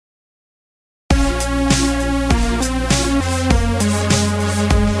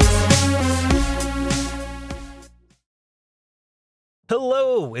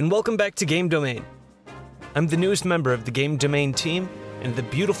Hello, and welcome back to Game Domain. I'm the newest member of the Game Domain team, and the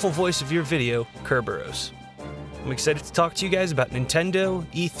beautiful voice of your video, Kerberos. I'm excited to talk to you guys about Nintendo,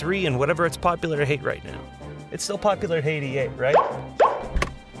 E3, and whatever it's popular to hate right now. It's still popular to hate EA, right?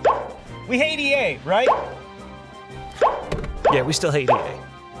 We hate EA, right? Yeah, we still hate EA.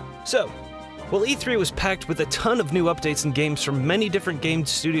 So, while E3 was packed with a ton of new updates and games from many different game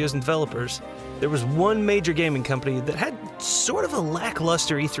studios and developers, there was one major gaming company that had sort of a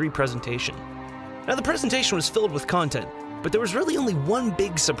lackluster E3 presentation. Now, the presentation was filled with content, but there was really only one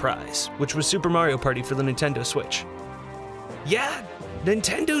big surprise, which was Super Mario Party for the Nintendo Switch. Yeah,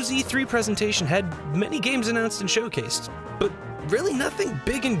 Nintendo's E3 presentation had many games announced and showcased, but really nothing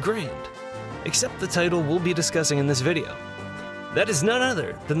big and grand, except the title we'll be discussing in this video. That is none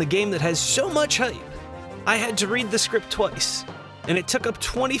other than the game that has so much hype, I had to read the script twice, and it took up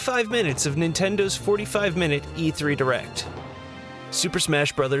 25 minutes of Nintendo's 45-minute E3 Direct. Super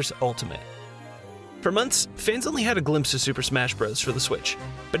Smash Bros. Ultimate. For months, fans only had a glimpse of Super Smash Bros. For the Switch,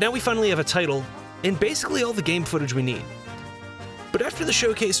 but now we finally have a title, and basically all the game footage we need. But after the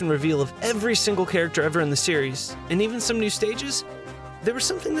showcase and reveal of every single character ever in the series, and even some new stages, there was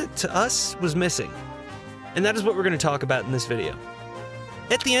something that, to us, was missing. And that is what we're going to talk about in this video.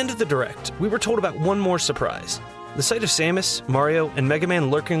 At the end of the Direct, we were told about one more surprise. The sight of Samus, Mario, and Mega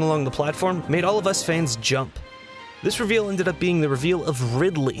Man lurking along the platform made all of us fans jump. This reveal ended up being the reveal of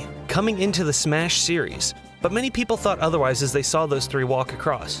Ridley coming into the Smash series, but many people thought otherwise as they saw those three walk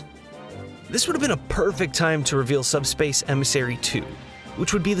across. This would have been a perfect time to reveal Subspace Emissary 2,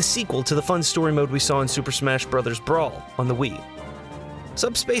 which would be the sequel to the fun story mode we saw in Super Smash Bros. Brawl on the Wii.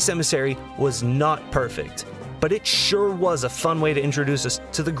 Subspace Emissary was not perfect, but it sure was a fun way to introduce us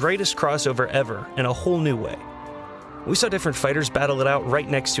to the greatest crossover ever in a whole new way. We saw different fighters battle it out right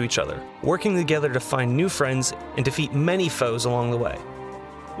next to each other, working together to find new friends and defeat many foes along the way.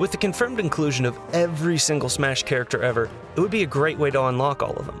 With the confirmed inclusion of every single Smash character ever, it would be a great way to unlock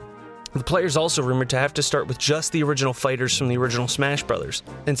all of them. The player's also rumored to have to start with just the original fighters from the original Smash Bros.,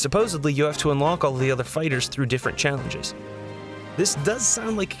 and supposedly you have to unlock all of the other fighters through different challenges. This does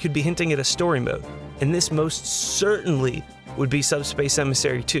sound like it could be hinting at a story mode, and this most certainly would be Subspace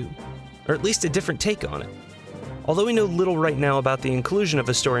Emissary 2, or at least a different take on it. Although we know little right now about the inclusion of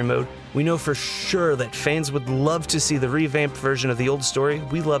a story mode, we know for sure that fans would love to see the revamped version of the old story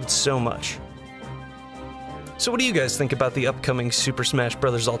we loved so much. So what do you guys think about the upcoming Super Smash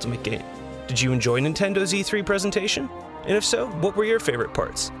Bros. Ultimate game? Did you enjoy Nintendo's E3 presentation? And if so, what were your favorite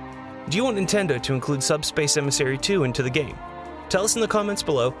parts? Do you want Nintendo to include Subspace Emissary 2 into the game? Tell us in the comments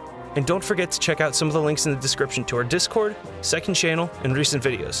below, and don't forget to check out some of the links in the description to our Discord, second channel, and recent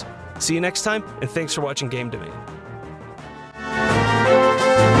videos. See you next time, and thanks for watching Game Domain.